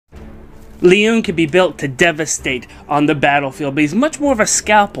Lyon can be built to devastate on the battlefield, but he's much more of a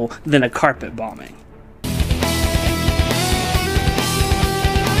scalpel than a carpet bombing. When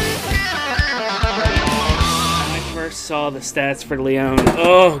I first saw the stats for Lyon,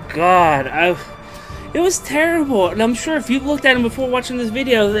 oh god, it was terrible, and I'm sure if you looked at him before watching this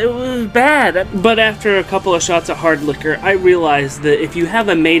video, it was bad. But after a couple of shots of hard liquor, I realized that if you have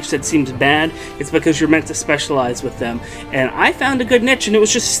a mage that seems bad, it's because you're meant to specialize with them. And I found a good niche, and it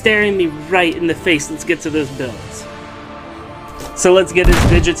was just staring me right in the face. Let's get to those builds. So let's get his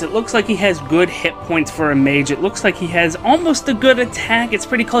digits. It looks like he has good hit points for a mage. It looks like he has almost a good attack. It's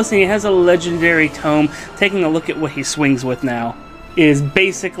pretty close, and he has a legendary tome. Taking a look at what he swings with now is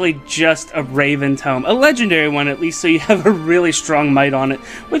basically just a Raven Tome. A legendary one at least, so you have a really strong might on it,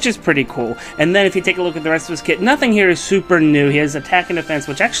 which is pretty cool. And then if you take a look at the rest of his kit, nothing here is super new. He has attack and defense,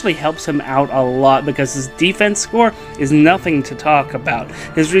 which actually helps him out a lot because his defense score is nothing to talk about.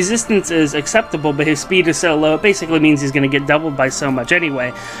 His resistance is acceptable, but his speed is so low, it basically means he's going to get doubled by so much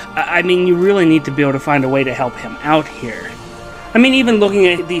anyway. I mean, you really need to be able to find a way to help him out here. I mean, even looking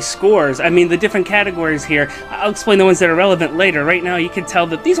at these scores, I mean, the different categories here, I'll explain the ones that are relevant later. Right now, you can tell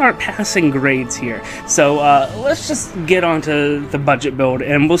that these aren't passing grades here. So, let's just get on to the budget build,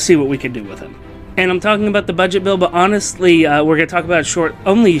 and we'll see what we can do with him. And I'm talking about the budget build, but honestly, we're going to talk about it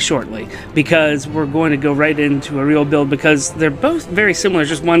only shortly, because we're going to go right into a real build, because they're both very similar,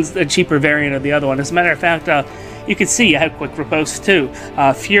 just one's a cheaper variant of the other one. As a matter of fact, you can see I have quick riposte too.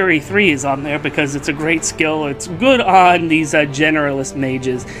 Fury 3 is on there because it's a great skill. It's good on these generalist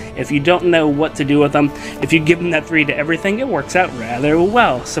mages. If you don't know what to do with them, if you give them that 3 to everything, it works out rather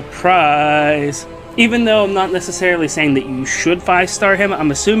well. Surprise! Even though I'm not necessarily saying that you should 5-star him,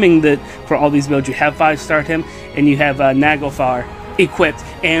 I'm assuming that for all these builds you have 5-starred him, and you have Naglfar equipped,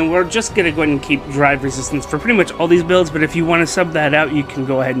 and we're just going to go ahead and keep drive resistance for pretty much all these builds, but if you want to sub that out, you can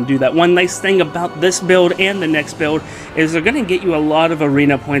go ahead and do that. One nice thing about this build and the next build is they're going to get you a lot of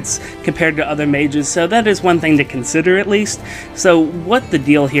arena points compared to other mages, so that is one thing to consider at least. So what the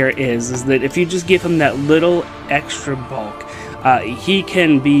deal here is that if you just give him that little extra bulk, he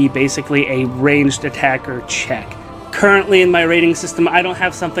can be basically a ranged attacker check. Currently in my rating system, I don't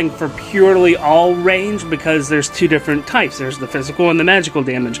have something for purely all range because there's 2 different types. There's the physical and the magical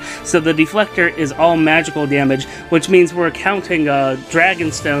damage. So the deflector is all magical damage, which means we're counting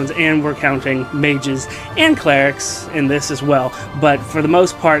dragon stones, and we're counting mages and clerics in this as well. But for the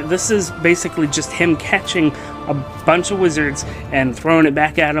most part, this is basically just him catching a bunch of wizards and throwing it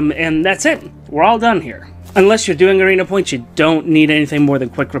back at them, and that's it. We're all done here. Unless you're doing arena points, you don't need anything more than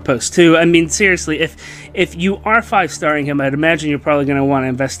quick riposte 2. I mean, seriously, if you are 5-starring him, I'd imagine you're probably going to want to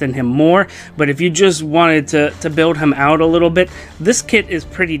invest in him more. But if you just wanted to build him out a little bit, this kit is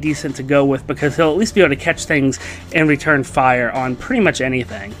pretty decent to go with because he'll at least be able to catch things and return fire on pretty much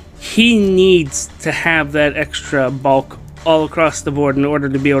anything. He needs to have that extra bulk all across the board in order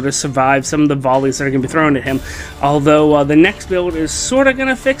to be able to survive some of the volleys that are going to be thrown at him. Although the next build is sort of going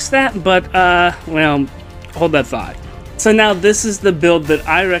to fix that, but, well, hold that thought. So now this is the build that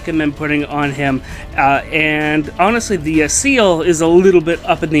I recommend putting on him, and honestly the seal is a little bit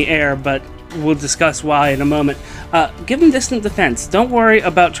up in the air, but we'll discuss why in a moment. Give him distant defense. Don't worry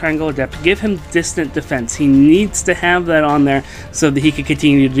about Triangle Adept. Give him distant defense. He needs to have that on there so that he can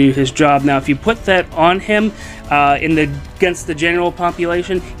continue to do his job. Now if you put that on him against the general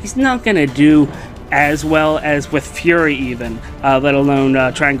population, he's not going to do as well as with Fury even, let alone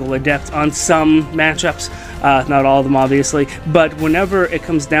Triangle Adept on some matchups. Not all of them, obviously, but whenever it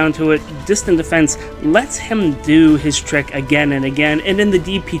comes down to it, Distant Defense lets him do his trick again and again, and in the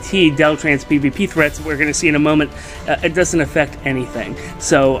DPT, Deltran's PvP threats, we're going to see in a moment, it doesn't affect anything.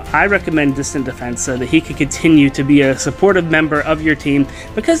 So I recommend Distant Defense so that he can continue to be a supportive member of your team,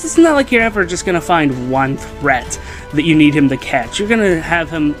 because it's not like you're ever just going to find one threat that you need him to catch. You're going to have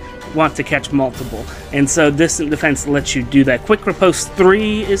him want to catch multiple, and so Distant Defense lets you do that. Quick Riposte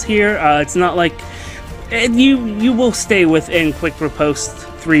 3 is here. It's not like you will stay within Quick Riposte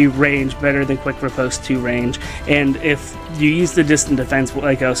 3 range better than Quick Riposte 2 range, and if you use the Distant Defense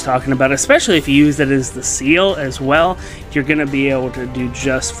like I was talking about, especially if you use it as the seal as well, you're going to be able to do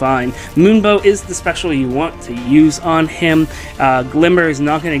just fine. Moonbow is the special you want to use on him. Glimmer is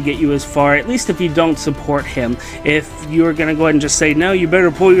not going to get you as far, at least if you don't support him. If you're going to go ahead and just say, no, you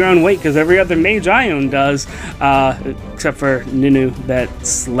better pull your own weight because every other mage I own does, except for Nunu, that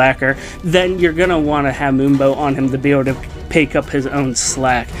slacker, then you're going to want to have Moonbow on him to be able to pick up his own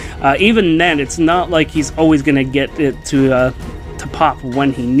slack. Even then, it's not like he's always going to get it to pop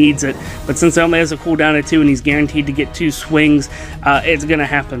when he needs it, but since it only has a cooldown of 2 and he's guaranteed to get 2 swings, it's going to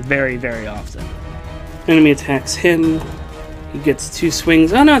happen very, very often. Enemy attacks him, He gets 2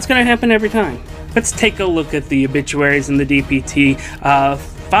 swings. Oh no, it's gonna happen every time. Let's take a look at the obituaries in the DPT.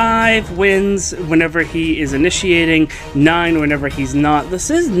 5 wins whenever he is initiating, 9 whenever he's not. This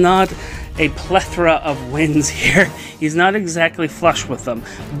is not a plethora of wins here. He's not exactly flush with them,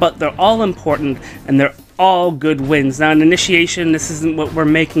 but they're all important and they're all good wins. Now in initiation, this isn't what we're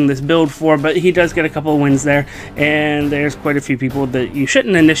making this build for, but he does get a couple of wins there, and there's quite a few people that you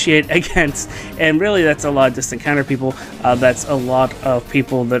shouldn't initiate against, and really that's a lot of distant counter people. That's a lot of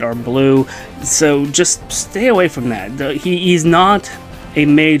people that are blue, so just stay away from that. He's not a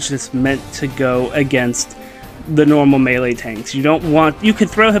mage that's meant to go against the normal melee tanks. You don't want, you could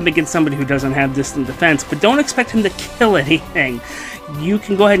throw him against somebody who doesn't have distant defense, but don't expect him to kill anything. You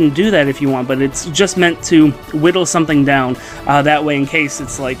can go ahead and do that if you want, but it's just meant to whittle something down. That way, in case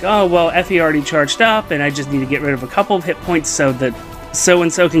it's like, oh, well, Effie already charged up, and I just need to get rid of a couple of hit points so that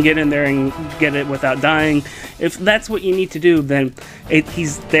so-and-so can get in there and get it without dying. If that's what you need to do, then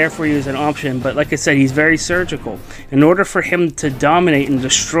he's there for you as an option. But like I said, he's very surgical. In order for him to dominate and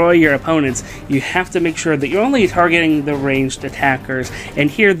destroy your opponents, you have to make sure that you're only targeting the ranged attackers. And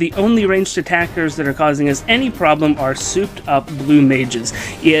here, the only ranged attackers that are causing us any problem are souped-up blue mages.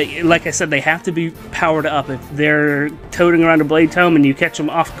 Yeah, like I said, they have to be powered up. If they're toting around a blade tome and you catch them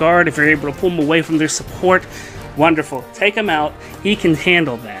off guard, if you're able to pull them away from their support, wonderful. Take him out. He can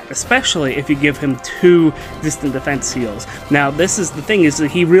handle that, especially if you give him 2 distant defense heals. Now, this is the thing, is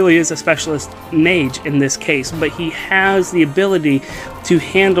that he really is a specialist mage in this case, but he has the ability to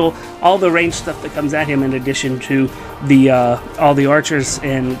handle all the ranged stuff that comes at him, in addition to the all the archers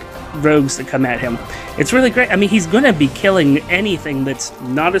and rogues that come at him. It's really great. I mean, he's going to be killing anything that's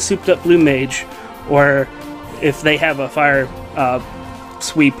not a souped-up blue mage, or if they have a fire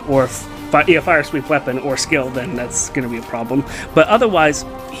sweep or fire sweep weapon or skill, then that's going to be a problem. But otherwise,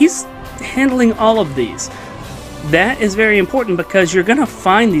 he's handling all of these. That is very important because you're going to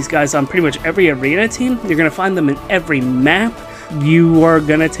find these guys on pretty much every arena team. You're going to find them in every map. You are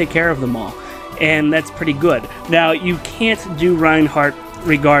going to take care of them all, and that's pretty good. Now, you can't do Reinhardt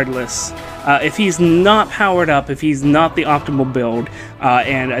regardless. If he's not powered up, if he's not the optimal build,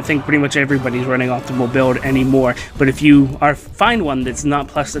 and I think pretty much everybody's running optimal build anymore, but if you find one that's not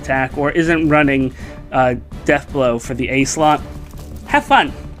plus attack or isn't running Death Blow for the A slot, have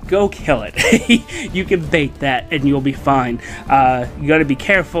fun. Go kill it. You can bait that and you'll be fine. You got to be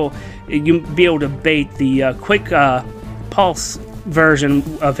careful. You'll be able to bait the quick pulse version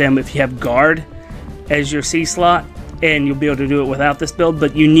of him if you have guard as your C slot, and you'll be able to do it without this build,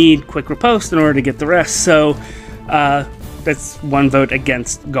 but you need quick riposte in order to get the rest, so that's 1 vote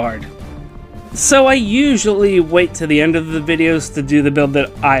against guard. So I usually wait to the end of the videos to do the build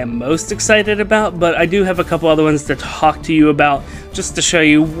that I am most excited about, but I do have a couple other ones to talk to you about, just to show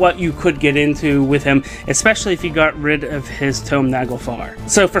you what you could get into with him, especially if you got rid of his Tome Naglfar.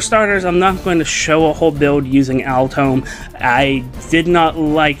 So for starters, I'm not going to show a whole build using Owl Tome. I did not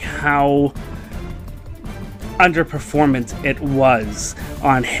like how underperformance it was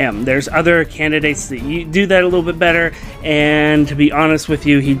on him. There's other candidates that you do that a little bit better, and to be honest with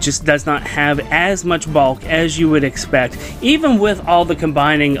you, he just does not have as much bulk as you would expect, even with all the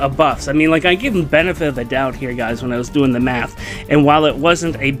combining of buffs. I mean, like, I give him benefit of the doubt here, guys, when I was doing the math, and while it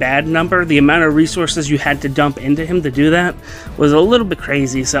wasn't a bad number, the amount of resources you had to dump into him to do that was a little bit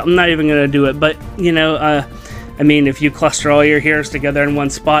crazy, so I'm not even going to do it. But, you know, I mean, if you cluster all your heroes together in one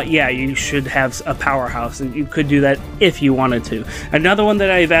spot, yeah, you should have a powerhouse, and you could do that if you wanted to. Another one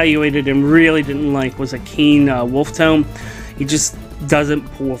that I evaluated and really didn't like was a Keen Wolf Tome. He just doesn't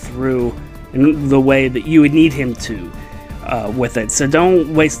pull through in the way that you would need him to with it. So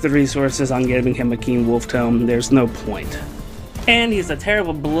don't waste the resources on giving him a Keen Wolf Tome. There's no point. And he's a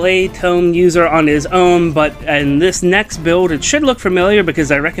terrible Blade Tome user on his own, but in this next build, it should look familiar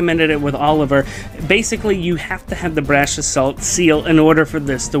because I recommended it with Oliver. Basically, you have to have the Brash Assault seal in order for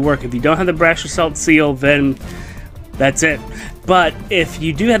this to work. If you don't have the Brash Assault seal, then that's it. But if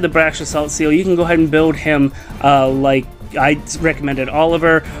you do have the Brash Assault seal, you can go ahead and build him like I recommended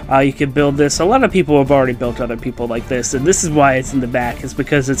Oliver. You could build this. A lot of people have already built other people like this, and this is why it's in the back, is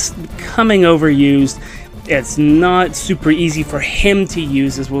because it's becoming overused. It's not super easy for him to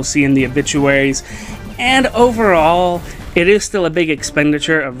use, as we'll see in the obituaries, and overall it is still a big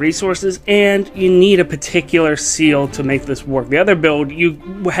expenditure of resources, and you need a particular seal to make this work. The other build, you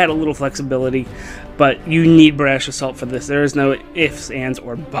had a little flexibility, but you need Brash Assault for this. There is no ifs, ands,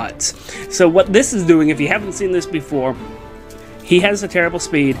 or buts. So what this is doing, if you haven't seen this before, he has a terrible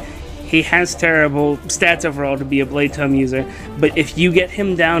speed. He has terrible stats overall to be a Blade Tome user, but if you get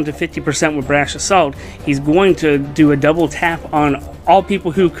him down to 50% with Brash Assault, he's going to do a double tap on all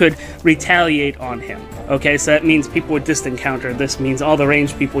people who could retaliate on him. Okay, so that means people with distant counter. This means all the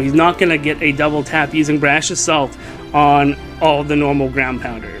ranged people. He's not going to get a double tap using Brash Assault on all the normal ground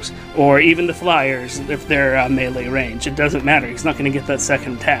pounders, or even the flyers if they're melee range. It doesn't matter. He's not going to get that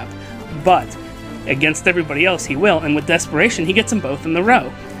second tap. But against everybody else, he will, and with Desperation, he gets them both in the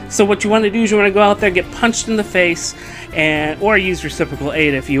row. So what you want to do is you want to go out there, get punched in the face, or use Reciprocal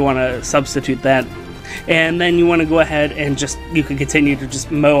Aid if you want to substitute that. And then you want to go ahead and you can continue to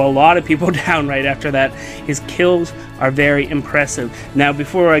just mow a lot of people down right after that. His kills are very impressive. Now,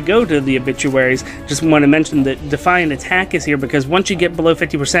 before I go to the obituaries, just want to mention that Defiant Attack is here because once you get below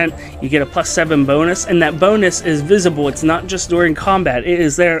 50%, you get a +7 bonus, and that bonus is visible. It's not just during combat. It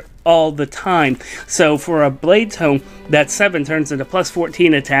is there all the time. So for a Blade Tome, that 7 turns into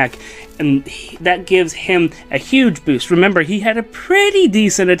 +14 attack, and that gives him a huge boost. Remember, he had a pretty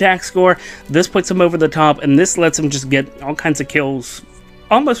decent attack score. This puts him over the top, and this lets him just get all kinds of kills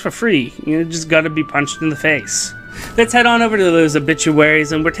almost for free. You just gotta be punched in the face. Let's head on over to those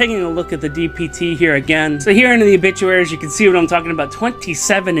obituaries, and we're taking a look at the DPT here again. So here in the obituaries, you can see what I'm talking about.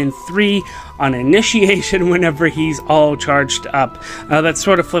 27 and 3 on initiation whenever he's all charged up. That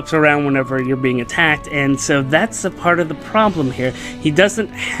sort of flips around whenever you're being attacked, and so that's a part of the problem here. He doesn't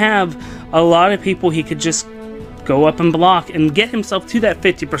have a lot of people he could just go up and block and get himself to that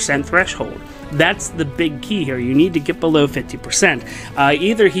 50% threshold. That's the big key here. You need to get below 50%.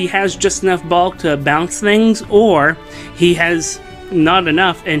 Either he has just enough bulk to bounce things, or he has not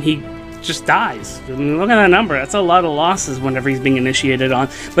enough and he just dies. I mean, look at that number. That's a lot of losses whenever he's being initiated on.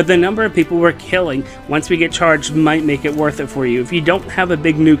 But the number of people we're killing once we get charged might make it worth it for you. If you don't have a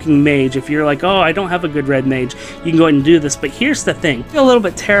big nuking mage, if you're like, oh, I don't have a good red mage, you can go ahead and do this. But here's the thing. I feel a little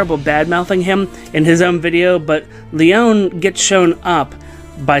bit terrible bad-mouthing him in his own video, but Lyon gets shown up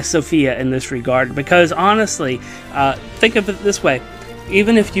by Sophia in this regard, because honestly, think of it this way.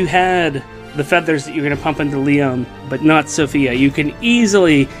 Even if you had the feathers that you're going to pump into Lyon, but not Sophia, you can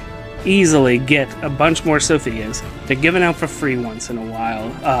easily get a bunch more Sophias. They're given out for free once in a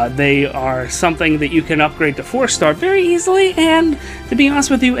while. They are something that you can upgrade to 4-star very easily, and to be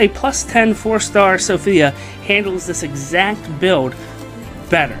honest with you, a +10 4-star Sophia handles this exact build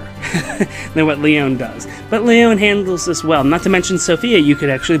better than what Lyon does. But Lyon handles this well. Not to mention Sophia, you could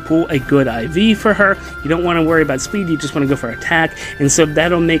actually pull a good IV for her. You don't want to worry about speed, you just want to go for attack, and so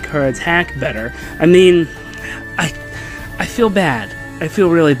that'll make her attack better. I mean, I feel bad. I feel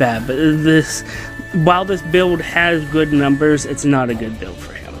really bad, but while this build has good numbers, it's not a good build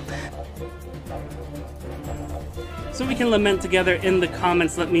for him. So we can lament together in the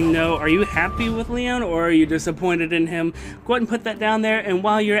comments. Let me know, are you happy with Lyon or are you disappointed in him? Go ahead and put that down there, and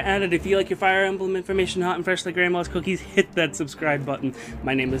while you're at it, if you like your Fire Emblem information hot and fresh like Grandma's cookies, hit that subscribe button.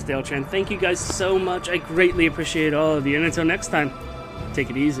 My name is Deltran. Thank you guys so much. I greatly appreciate all of you, and until next time, take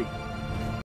it easy.